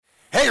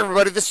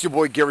everybody, this is your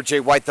boy Garrett J.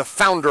 White, the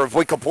founder of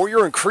Wake Up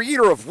Warrior and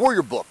creator of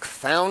Warrior Book,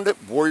 found at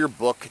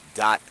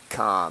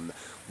warriorbook.com.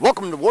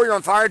 Welcome to Warrior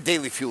on Fire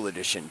Daily Fuel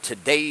Edition.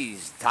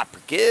 Today's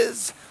topic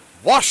is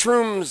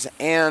washrooms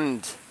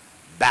and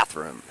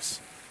bathrooms.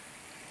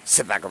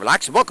 Sit back and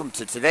relax and welcome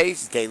to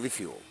today's Daily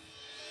Fuel.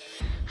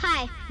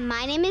 Hi,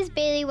 my name is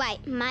Bailey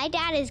White. My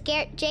dad is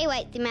Garrett J.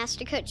 White, the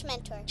Master Coach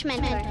Mentor.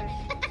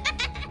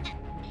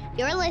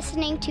 You're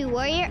listening to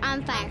Warrior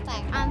on Fire.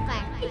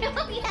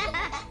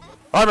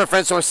 All right, my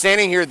friends, so I'm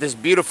standing here at this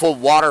beautiful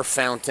water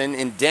fountain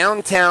in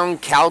downtown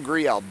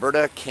Calgary,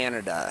 Alberta,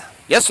 Canada.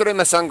 Yesterday,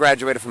 my son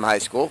graduated from high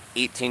school,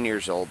 18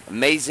 years old.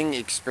 Amazing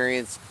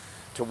experience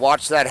to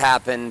watch that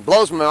happen.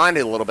 Blows my mind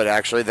a little bit,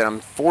 actually, that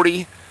I'm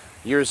 40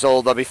 years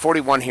old. I'll be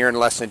 41 here in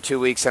less than 2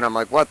 weeks, and I'm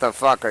like, what the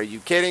fuck? Are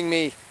you kidding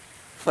me?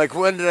 Like,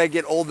 when did I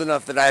get old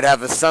enough that I'd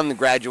have a son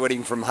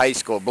graduating from high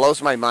school?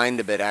 Blows my mind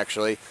a bit,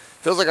 actually.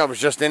 Feels like I was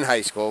just in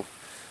high school.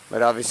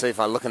 But obviously, if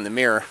I look in the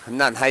mirror, I'm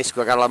not in high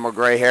school. I got a lot more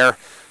gray hair.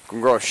 Can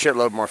grow a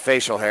shitload more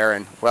facial hair,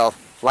 and well,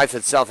 life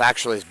itself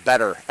actually is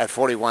better at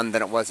 41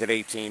 than it was at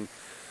 18.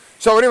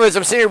 So anyways,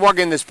 I'm sitting here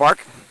walking in this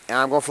park, and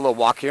I'm going for a little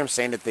walk here. I'm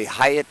staying at the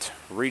Hyatt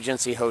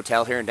Regency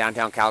Hotel here in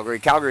downtown Calgary.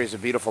 Calgary is a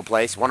beautiful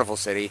place, wonderful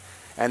city,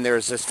 and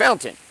there's this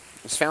fountain.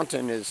 This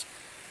fountain is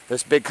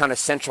this big kind of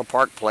Central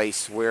Park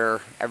place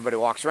where everybody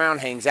walks around,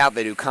 hangs out,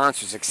 they do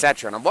concerts,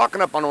 etc. And I'm walking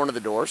up on one of the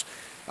doors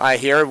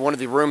here, one of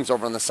the rooms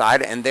over on the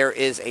side, and there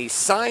is a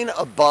sign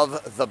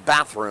above the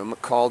bathroom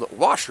called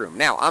washroom.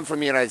 Now, I'm from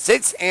the United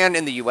States, and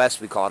in the U.S.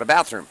 we call it a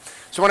bathroom.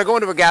 So when I go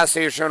into a gas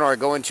station, or I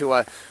go into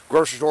a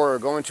grocery store, or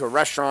go into a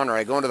restaurant, or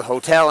I go into the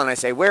hotel, and I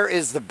say, where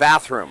is the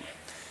bathroom?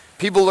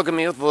 People look at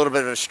me with a little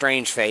bit of a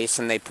strange face,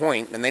 and they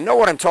point, and they know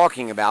what I'm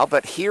talking about,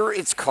 but here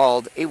it's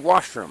called a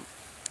washroom.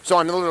 So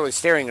I'm literally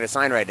staring at a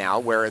sign right now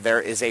where there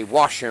is a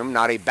washroom,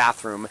 not a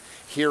bathroom,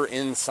 here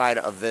inside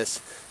of this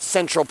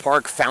Central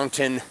Park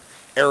fountain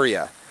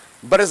area.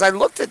 But as I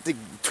looked at the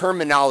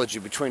terminology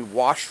between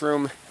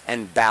washroom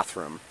and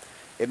bathroom,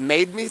 it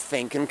made me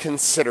think and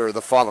consider the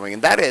following,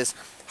 and that is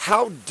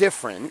how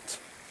different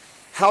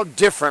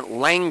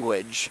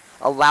language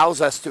allows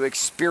us to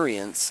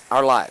experience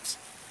our lives.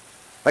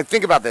 Like,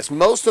 think about this.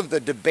 Most of the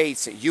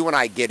debates that you and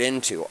I get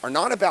into are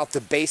not about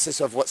the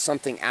basis of what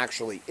something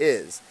actually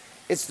is.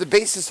 It's the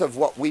basis of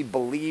what we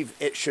believe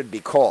it should be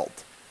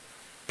called.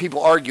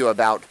 People argue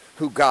about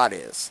who God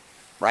is.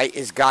 Right?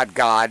 Is God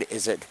God?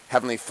 Is it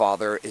Heavenly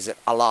Father? Is it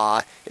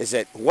Allah?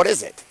 What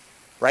is it?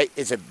 Right?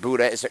 Is it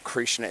Buddha? Is it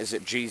Krishna? Is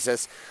it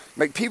Jesus?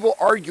 Like, people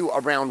argue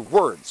around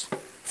words,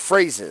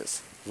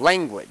 phrases,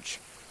 language.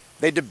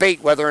 They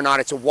debate whether or not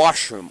it's a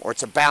washroom or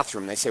it's a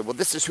bathroom. They say, well,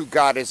 this is who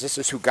God is, this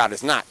is who God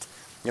is not.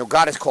 You know,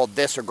 God is called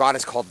this or God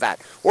is called that.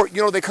 Or,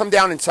 you know, they come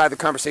down inside the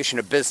conversation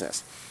of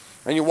business.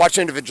 And you watch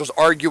individuals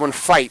argue and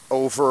fight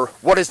over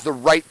what is the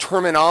right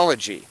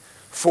terminology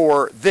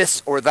for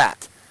this or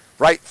that.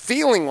 Right?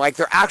 Feeling like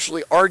they're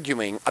actually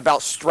arguing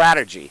about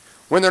strategy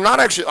when they're not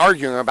actually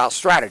arguing about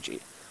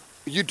strategy.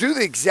 You do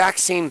the exact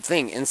same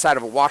thing inside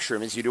of a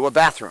washroom as you do a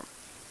bathroom.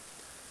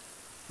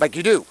 Like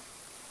you do.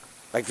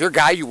 Like, if you're a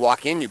guy, you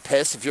walk in, you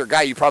piss. If you're a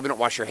guy, you probably don't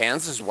wash your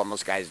hands. This is what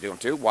most guys do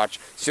too.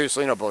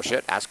 Seriously, no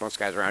bullshit. Ask most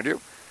guys around you.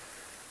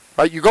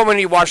 But you go in,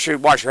 you wash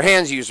your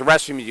hands, you use the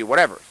restroom, you do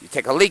whatever. You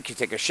take a leak, you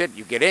take a shit,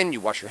 you get in, you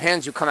wash your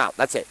hands, you come out.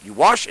 That's it. You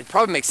wash. It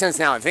probably makes sense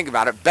now I think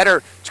about it.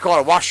 Better to call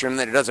it a washroom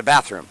than it does a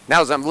bathroom.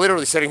 Now, as I'm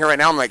literally sitting here right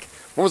now, I'm like,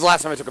 when was the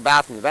last time I took a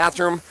bath in the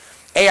bathroom?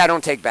 A, I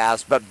don't take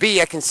baths, but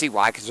B, I can see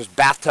why, because there's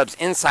bathtubs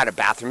inside of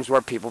bathrooms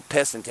where people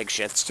piss and take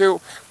shits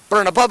too.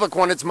 But in a public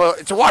one, it's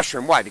a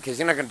washroom. Why? Because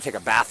you're not going to take a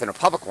bath in a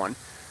public one.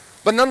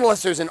 But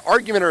nonetheless, there's an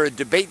argument or a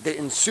debate that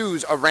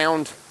ensues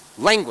around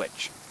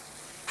language,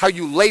 how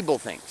you label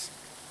things.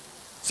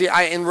 See,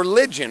 in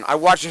religion, I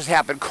watch this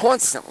happen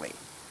constantly.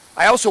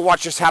 I also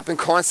watch this happen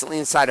constantly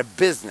inside of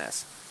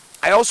business.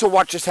 I also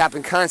watch this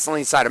happen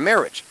constantly inside of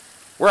marriage,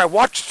 where I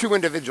watch two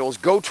individuals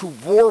go to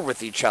war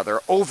with each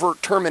other over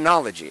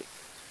terminology,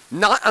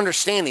 not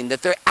understanding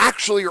that they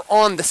actually are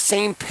on the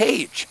same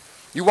page.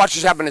 You watch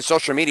this happen in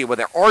social media where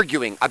they're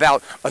arguing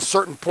about a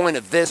certain point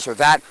of this or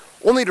that,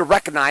 only to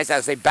recognize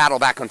as they battle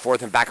back and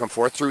forth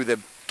through the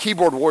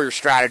keyboard warrior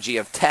strategy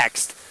of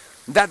text,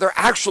 that they're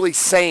actually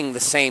saying the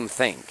same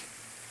thing.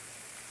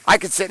 I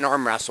could sit and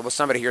arm wrestle with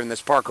somebody here in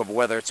this park over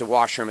whether it's a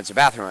washroom, it's a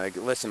bathroom. I'm like,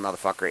 listen,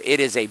 motherfucker,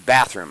 it is a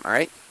bathroom, all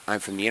right? I'm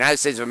from the United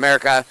States of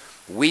America.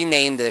 We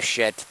named this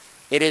shit.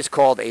 It is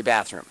called a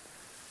bathroom.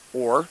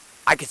 Or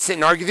I could sit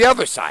and argue the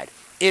other side.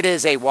 It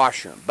is a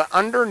washroom. But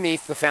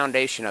underneath the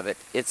foundation of it,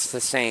 it's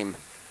the same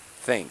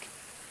thing.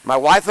 My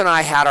wife and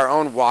I had our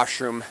own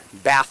washroom,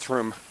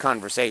 bathroom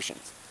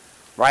conversations,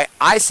 right?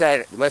 I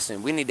said,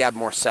 listen, we need to have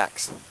more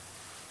sex.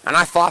 And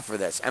I fought for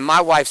this. And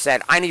my wife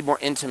said, I need more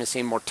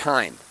intimacy and more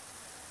time.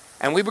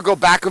 And we would go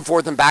back and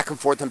forth and back and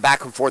forth and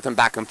back and forth and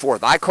back and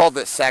forth. I called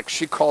it sex.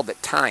 She called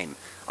it time.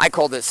 I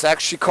called it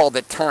sex. She called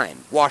it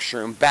time.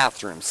 Washroom,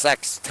 bathroom,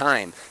 sex,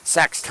 time.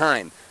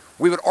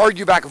 We would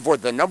argue back and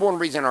forth. The number one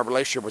reason our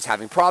relationship was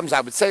having problems,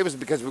 I would say, was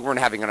because we weren't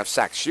having enough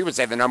sex. She would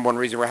say the number one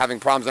reason we're having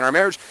problems in our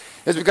marriage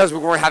is because we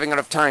weren't having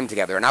enough time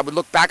together. And I would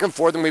look back and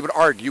forth and we would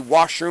argue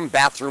washroom,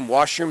 bathroom,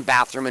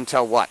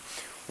 until what?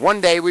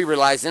 One day we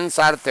realized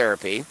inside of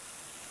therapy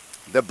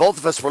that both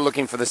of us were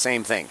looking for the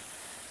same thing.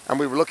 And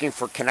we were looking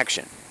for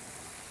connection.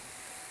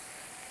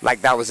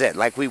 Like that was it.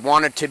 Like we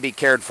wanted to be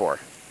cared for.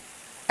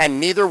 And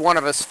neither one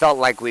of us felt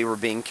like we were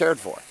being cared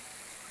for.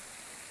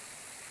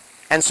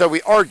 And so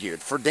we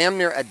argued for damn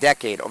near a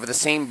decade over the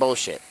same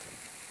bullshit.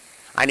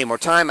 I need more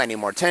time, I need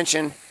more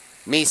attention.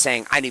 Me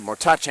saying, I need more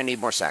touch, I need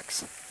more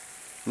sex.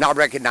 Not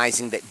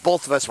recognizing that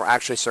both of us were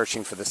actually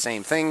searching for the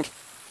same thing,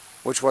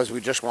 which was we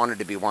just wanted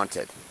to be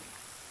wanted.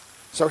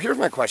 So here's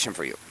my question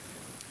for you.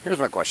 As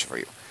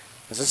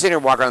I sit here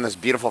and walk around this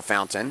beautiful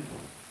fountain,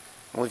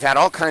 and we've had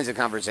all kinds of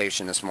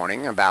conversation this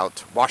morning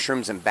about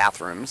washrooms and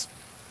bathrooms.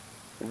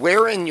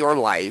 Where in your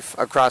life,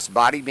 across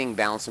body, being,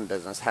 balance, and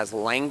business, has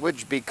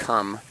language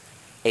become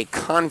a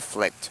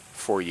conflict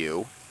for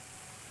you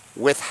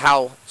with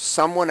how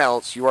someone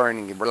else you are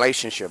in a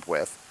relationship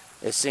with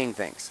is seeing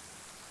things?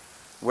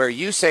 Where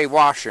you say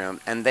washroom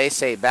and they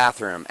say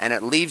bathroom, and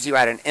it leaves you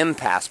at an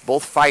impasse,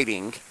 both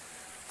fighting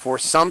for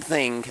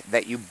something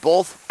that you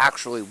both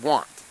actually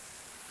want.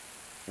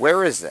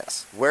 Where is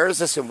this? Where is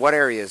this and what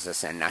area is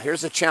this in? Now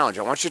here's the challenge.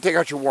 I want you to take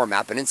out your war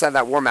map, and inside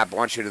that war map I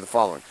want you to do the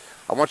following.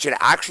 I want you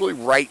to actually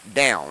write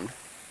down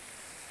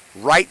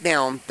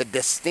the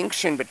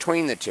distinction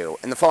between the two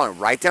in the following.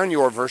 Write down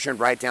your version,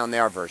 write down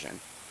their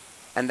version.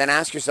 And then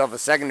ask yourself a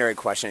secondary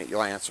question that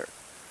you'll answer,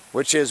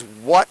 which is,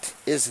 what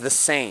is the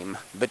same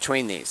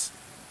between these?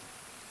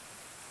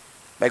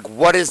 Like,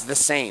 what is the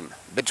same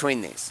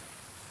between these?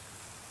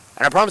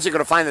 And I promise you're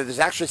going to find that there's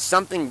actually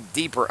something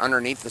deeper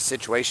underneath the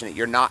situation that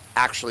you're not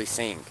actually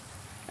seeing.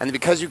 And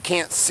because you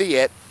can't see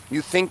it,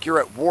 you think you're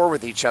at war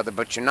with each other,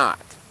 but you're not.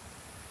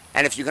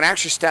 And if you can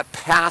actually step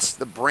past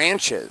the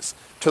branches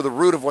to the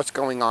root of what's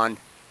going on,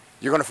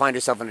 you're going to find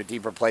yourself in a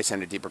deeper place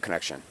and a deeper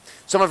connection.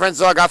 So, my friends,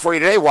 that's all I got for you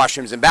today.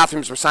 Washrooms and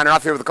bathrooms. We're signing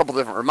off here with a couple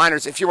different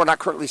reminders. If you are not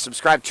currently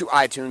subscribed to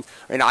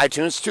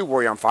iTunes to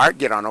Warrior on Fire,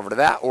 get on over to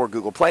that or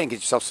Google Play and get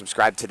yourself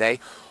subscribed today.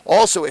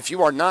 Also, if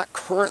you are not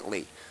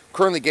currently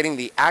getting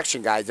the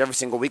action guides every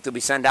single week that we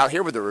send out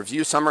here with a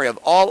review summary of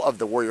all of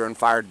the Warrior on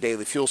Fire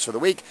daily fuels for the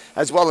week,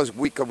 as well as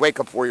Wake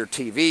Up Warrior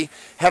TV,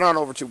 head on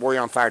over to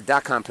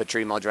warrioronfire.com, put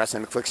your email address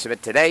and click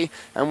submit today,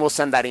 and we'll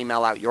send that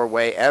email out your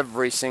way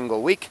every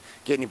single week,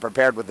 getting you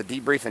prepared with a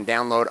debrief and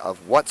download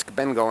of what's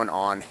been going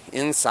on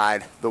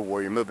inside the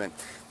Warrior movement.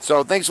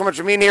 So thanks so much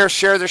for being here.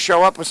 Share the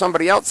show up with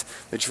somebody else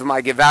that you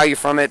might get value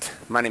from it.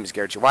 My name is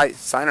Garrett J. White,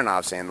 signing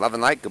off, saying love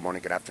and light, good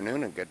morning, good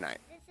afternoon, and good night.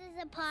 This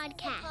is a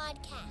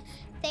podcast.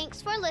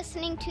 Thanks for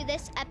listening to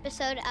this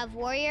episode of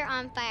Warrior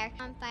on Fire.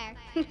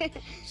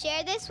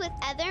 Share this with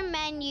other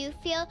men you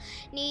feel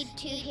need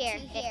to hear.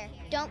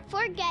 Don't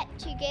forget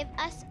to give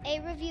us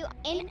a review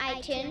in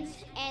iTunes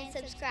and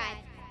subscribe.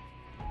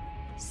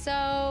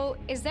 So,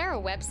 is there a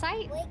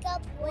website? Wake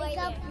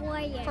Up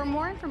Warrior. For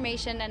more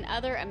information and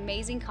other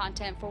amazing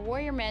content for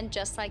warrior men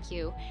just like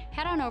you,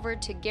 head on over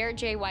to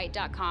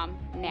GarrettJWhite.com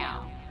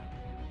now.